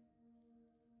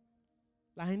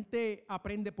 La gente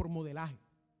aprende por modelaje.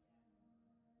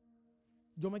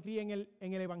 Yo me crié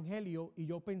en el evangelio y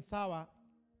yo pensaba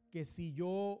que si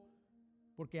yo,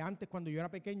 porque antes cuando yo era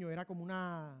pequeño era como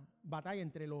una batalla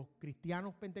entre los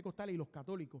cristianos pentecostales y los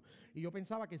católicos. Y yo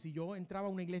pensaba que si yo entraba a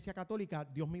una iglesia católica,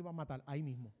 Dios me iba a matar ahí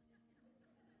mismo.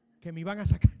 Que me iban a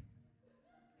sacar.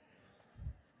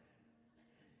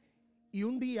 Y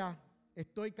un día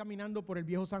estoy caminando por el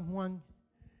viejo San Juan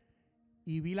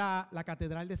y vi la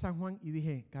catedral de San Juan y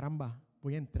dije: caramba,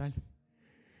 voy a entrar.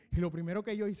 Y lo primero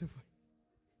que yo hice fue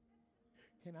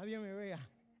que nadie me vea.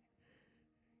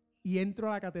 Y entro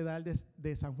a la catedral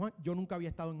de San Juan. Yo nunca había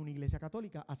estado en una iglesia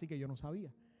católica, así que yo no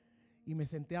sabía. Y me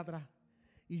senté atrás.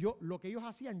 Y yo, lo que ellos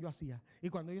hacían, yo hacía. Y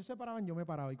cuando ellos se paraban, yo me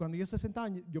paraba. Y cuando ellos se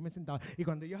sentaban, yo me sentaba. Y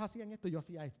cuando ellos hacían esto, yo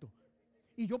hacía esto.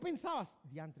 Y yo pensaba: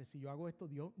 diantre, si yo hago esto,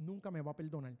 Dios nunca me va a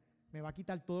perdonar. Me va a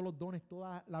quitar todos los dones,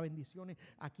 todas las bendiciones.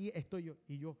 Aquí estoy yo.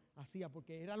 Y yo hacía,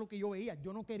 porque era lo que yo veía.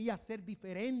 Yo no quería ser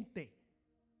diferente.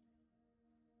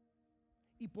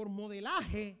 Y por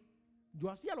modelaje, yo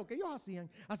hacía lo que ellos hacían.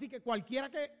 Así que cualquiera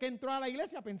que entró a la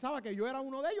iglesia pensaba que yo era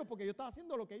uno de ellos, porque yo estaba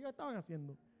haciendo lo que ellos estaban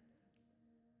haciendo.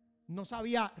 No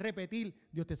sabía repetir: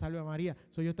 Dios te salve María.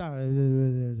 Yo estaba: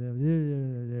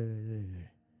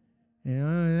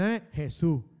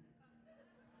 Jesús.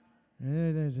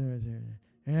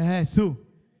 Jesús.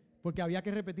 Porque había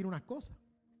que repetir unas cosas.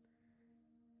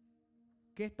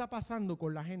 ¿Qué está pasando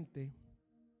con la gente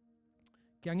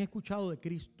que han escuchado de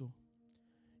Cristo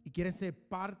y quieren ser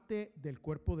parte del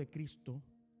cuerpo de Cristo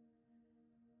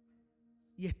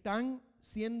y están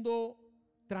siendo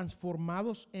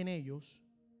transformados en ellos,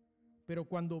 pero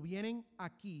cuando vienen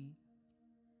aquí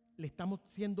le estamos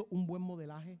siendo un buen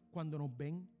modelaje cuando nos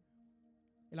ven?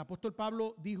 El apóstol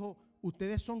Pablo dijo: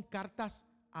 ustedes son cartas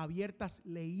abiertas,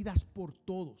 leídas por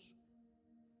todos.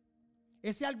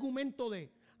 Ese argumento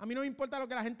de a mí no me importa lo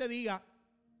que la gente diga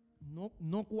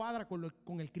no cuadra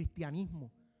con el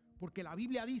cristianismo. Porque la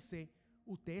Biblia dice: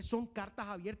 ustedes son cartas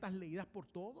abiertas leídas por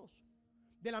todos.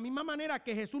 De la misma manera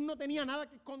que Jesús no tenía nada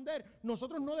que esconder,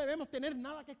 nosotros no debemos tener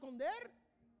nada que esconder.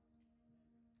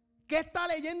 ¿Qué está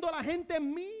leyendo la gente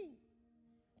en mí?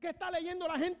 ¿Qué está leyendo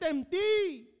la gente en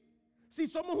ti? Si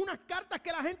somos unas cartas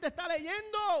que la gente está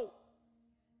leyendo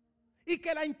y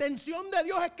que la intención de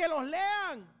Dios es que los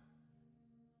lean.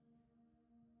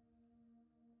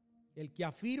 El que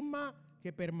afirma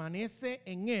que permanece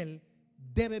en Él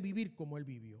debe vivir como Él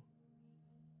vivió.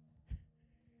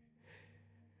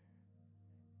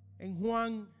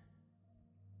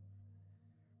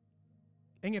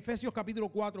 En Efesios capítulo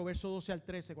 4, verso 12 al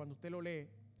 13, cuando usted lo lee,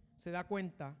 se da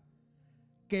cuenta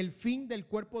que el fin del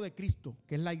cuerpo de Cristo,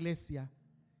 que es la iglesia,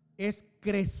 es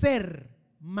crecer,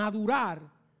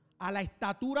 madurar a la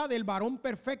estatura del varón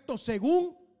perfecto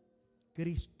según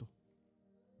Cristo.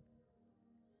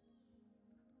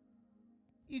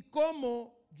 ¿Y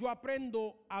cómo yo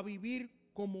aprendo a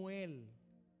vivir como Él?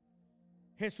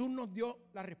 Jesús nos dio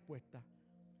la respuesta.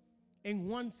 En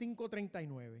Juan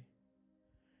 5:39.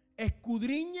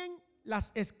 Escudriñen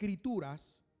las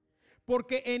escrituras,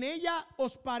 porque en ella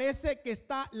os parece que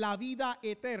está la vida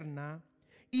eterna,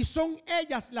 y son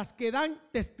ellas las que dan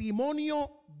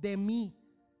testimonio de mí.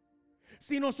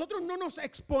 Si nosotros no nos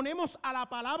exponemos a la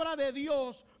palabra de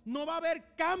Dios, no va a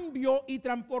haber cambio y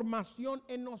transformación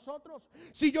en nosotros.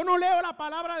 Si yo no leo la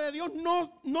palabra de Dios,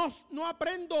 no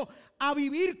aprendo a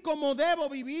vivir como debo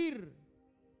vivir.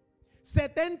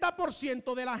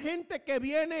 70% de la gente que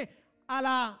viene a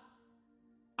la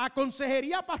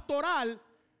consejería pastoral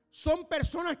son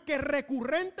personas que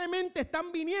recurrentemente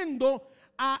están viniendo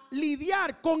a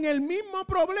lidiar con el mismo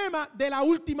problema de la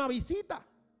última visita.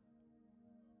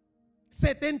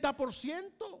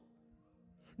 70%.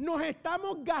 Nos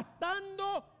estamos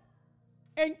gastando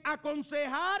en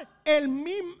aconsejar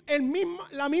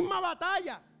la misma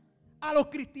batalla a los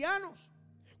cristianos.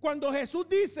 Cuando Jesús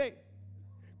dice: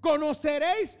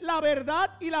 conoceréis la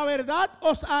verdad y la verdad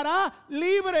os hará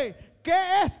libre.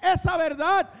 ¿Qué es esa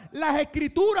verdad? Las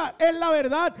escrituras es la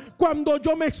verdad. Cuando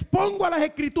yo me expongo a las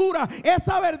escrituras,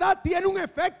 esa verdad tiene un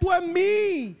efecto en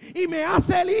mí y me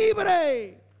hace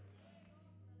libre.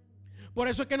 Por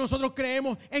eso es que nosotros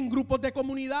creemos en grupos de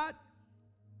comunidad.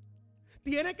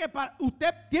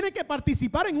 Usted tiene que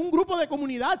participar en un grupo de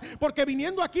comunidad, porque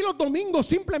viniendo aquí los domingos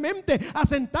simplemente a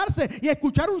sentarse y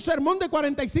escuchar un sermón de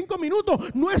 45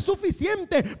 minutos no es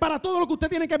suficiente para todo lo que usted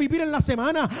tiene que vivir en la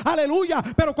semana. Aleluya.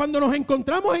 Pero cuando nos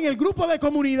encontramos en el grupo de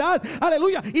comunidad,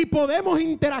 aleluya, y podemos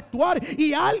interactuar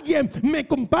y alguien me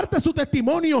comparte su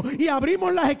testimonio y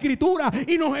abrimos las escrituras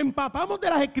y nos empapamos de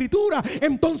las escrituras,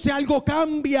 entonces algo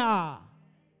cambia.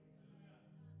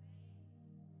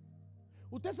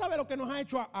 Usted sabe lo que nos ha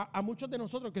hecho a muchos de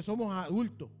nosotros que somos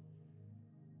adultos: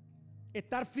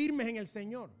 estar firmes en el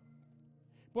Señor.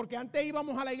 Porque antes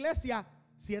íbamos a la iglesia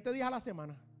 7 días a la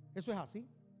semana. Eso es así.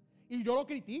 Y yo lo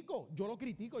critico.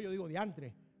 Yo digo,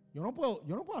 diantre, yo no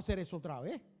puedo hacer eso otra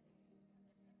vez.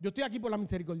 Yo estoy aquí por la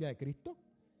misericordia de Cristo.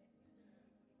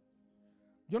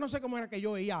 Yo no sé cómo era que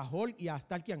yo veía a Hall y a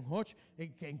Starkey and Hodge.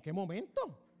 ¿En qué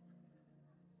momento?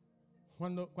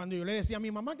 Cuando yo le decía a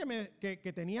mi mamá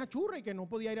que tenía churra y que no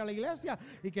podía ir a la iglesia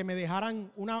y que me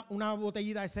dejaran una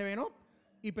botellita de 7-Up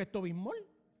y Pepto Bismol.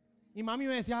 Y mami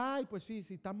me decía: ay, pues sí,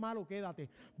 si estás malo, quédate.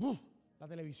 La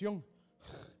televisión.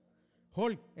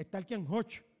 Hulk, Starkey and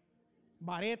Hodge,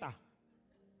 Vareta.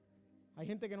 Hay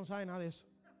gente que no sabe nada de eso.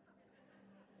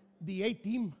 The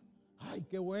A-Team. Ay,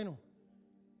 qué bueno.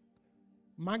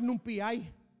 Magnum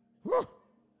P.I.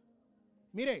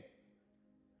 Mire,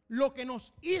 lo que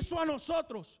nos hizo a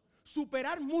nosotros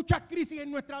superar muchas crisis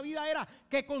en nuestra vida era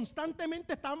que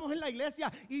constantemente estábamos en la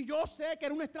iglesia, y yo sé que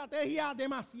era una estrategia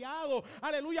demasiado,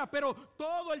 aleluya, pero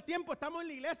todo el tiempo estamos en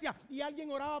la iglesia y alguien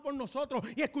oraba por nosotros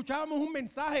y escuchábamos un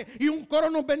mensaje y un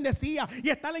coro nos bendecía, y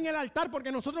estar en el altar,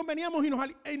 porque nosotros veníamos y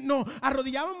nos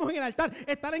arrodillábamos en el altar.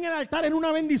 Estar en el altar era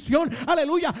una bendición,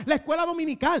 aleluya. La escuela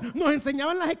dominical nos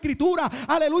enseñaban las escrituras,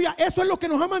 aleluya. Eso es lo que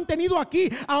nos ha mantenido aquí.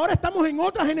 Ahora estamos en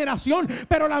otra generación,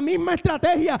 pero la misma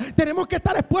estrategia. Tenemos que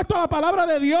estar expuestos a la palabra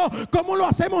de Dios. ¿Cómo lo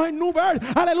hacemos en New Birth?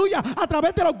 Aleluya, a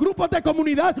través de los grupos de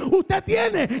comunidad. Usted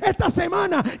tiene esta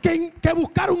semana que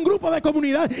buscar un grupo de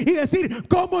comunidad y decir: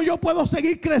 ¿cómo yo puedo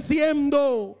seguir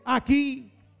creciendo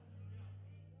aquí?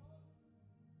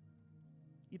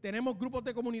 Y tenemos grupos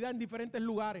de comunidad en diferentes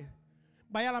lugares.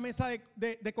 Vaya a la mesa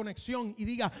de conexión y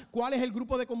diga: ¿cuál es el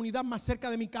grupo de comunidad más cerca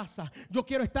de mi casa? Yo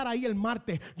quiero estar ahí el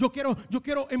martes. Yo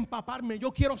quiero empaparme.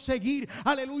 Yo quiero seguir,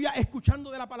 aleluya,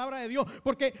 escuchando de la palabra de Dios.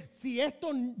 Porque si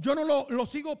esto yo no lo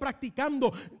sigo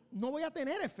practicando, no voy a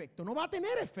tener efecto. No va a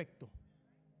tener efecto.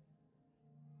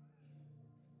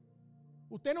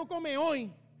 Usted no come hoy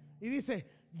y dice: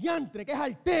 diantre, que es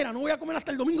altera, no voy a comer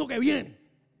hasta el domingo que viene.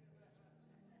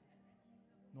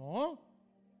 No.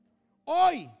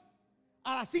 Hoy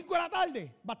a las 5 de la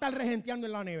tarde va a estar regenteando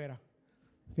en la nevera.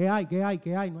 ¿Qué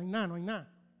hay? No hay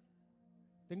nada.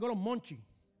 Tengo los monchis.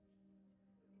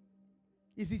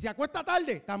 Y si se acuesta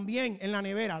tarde, también en la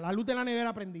nevera, la luz de la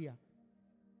nevera prendía.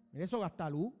 Mira, eso gasta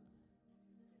luz.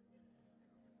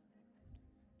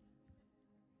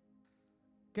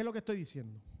 ¿Qué es lo que estoy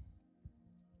diciendo?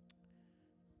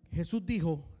 Jesús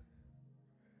dijo,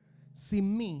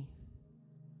 sin mí,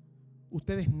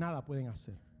 ustedes nada pueden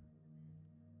hacer.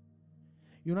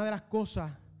 Y una de las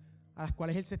cosas a las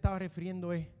cuales Él se estaba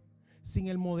refiriendo es, sin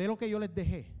el modelo que yo les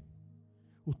dejé,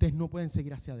 ustedes no pueden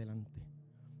seguir hacia adelante.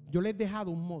 Yo les he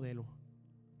dejado un modelo.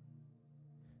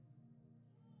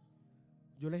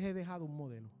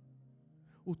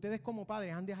 Ustedes como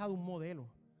padres han dejado un modelo.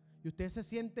 Y ustedes se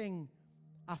sienten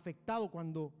afectados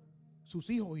cuando sus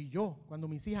hijos y yo, cuando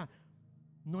mis hijas,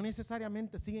 no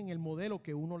necesariamente siguen el modelo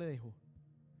que uno le dejó.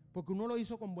 Porque uno lo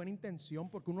hizo con buena intención,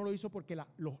 porque uno lo hizo porque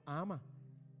los ama.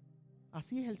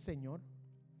 Así es el Señor.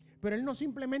 Pero Él no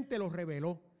simplemente lo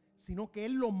reveló, sino que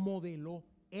Él lo modeló.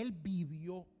 Él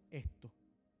vivió esto.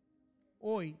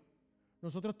 Hoy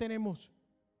nosotros tenemos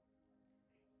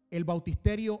el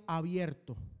bautisterio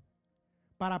abierto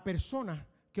para personas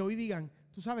que hoy digan,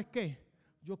 ¿tú sabes qué?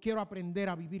 Yo quiero aprender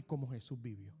a vivir como Jesús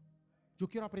vivió.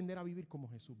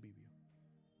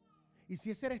 Y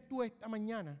si ese eres tú esta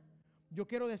mañana, yo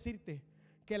quiero decirte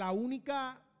que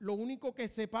lo único que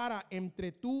separa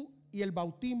entre tú y el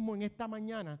bautismo en esta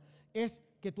mañana es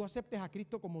que tú aceptes a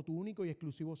Cristo como tu único y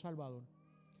exclusivo Salvador.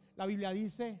 La Biblia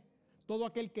dice, todo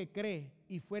aquel que cree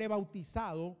y fuere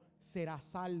bautizado será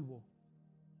salvo.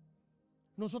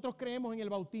 Nosotros creemos en el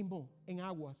bautismo en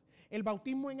aguas. El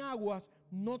bautismo en aguas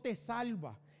no te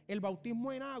salva. El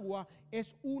bautismo en agua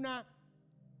es una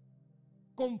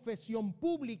confesión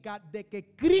pública de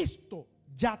que Cristo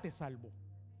ya te salvó.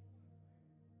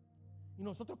 Y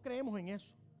nosotros creemos en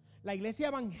eso. La iglesia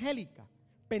evangélica,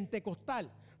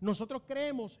 pentecostal, nosotros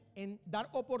creemos en dar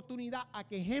oportunidad a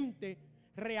que gente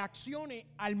reaccione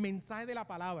al mensaje de la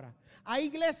palabra. Hay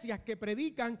iglesias que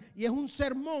predican y es un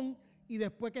sermón y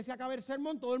después que se acabe el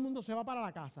sermón todo el mundo se va para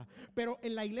la casa. Pero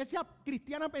en la iglesia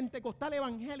cristiana pentecostal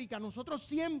evangélica nosotros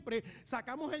siempre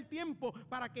sacamos el tiempo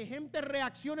para que gente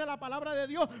reaccione a la palabra de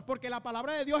Dios, porque la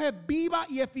palabra de Dios es viva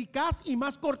y eficaz y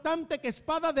más cortante que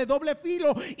espada de doble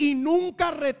filo y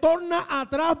nunca retorna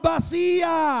atrás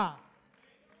vacía.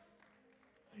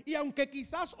 Y aunque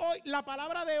quizás hoy, la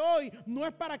palabra de hoy no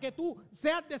es para que tú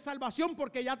seas de salvación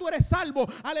porque ya tú eres salvo,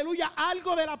 aleluya,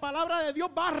 algo de la palabra de Dios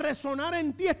va a resonar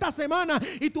en ti esta semana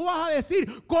y tú vas a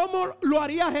decir, ¿cómo lo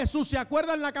haría Jesús? ¿Se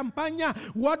acuerdan la campaña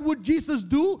What Would Jesus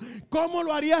Do? ¿Cómo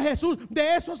lo haría Jesús?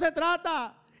 De eso se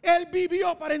trata. Él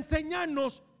vivió para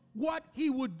enseñarnos what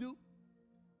He would do.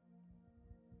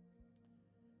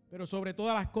 Pero sobre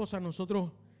todas las cosas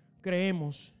nosotros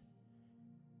creemos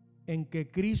en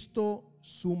que Cristo,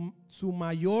 su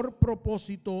mayor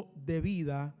propósito de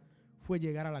vida fue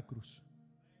llegar a la cruz.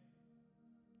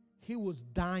 He was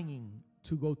dying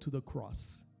to go to the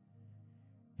cross.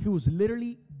 He was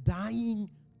literally dying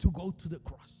to go to the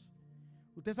cross.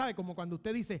 Usted sabe, como cuando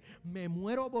usted dice, me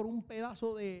muero por un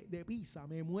pedazo de pizza,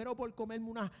 me muero por comerme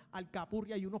unas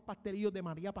alcapurrias y unos pastelillos de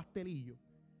María Pastelillo.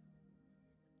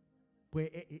 Pues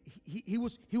he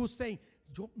was saying,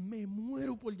 yo me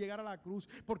muero por llegar a la cruz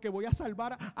porque voy a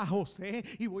salvar a José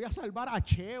y voy a salvar a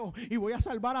Cheo y voy a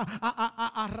salvar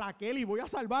a Raquel y voy a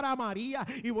salvar a María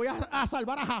y voy a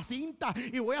salvar a Jacinta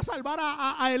y voy a salvar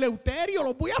a Eleuterio,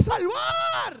 los voy a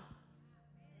salvar.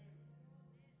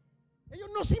 Ellos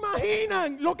no se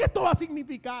imaginan lo que esto va a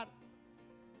significar.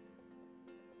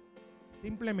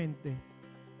 Simplemente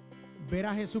ver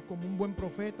a Jesús como un buen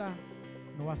profeta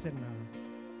no va a hacer nada.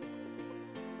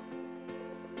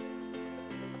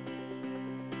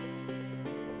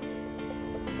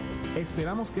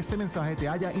 Esperamos que este mensaje te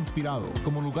haya inspirado.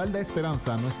 Como lugar de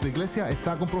esperanza, nuestra iglesia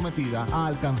está comprometida a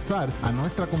alcanzar a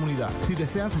nuestra comunidad. Si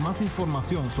deseas más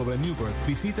información sobre New Birth,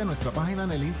 visita nuestra página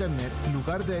en el internet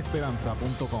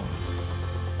lugardeesperanza.com.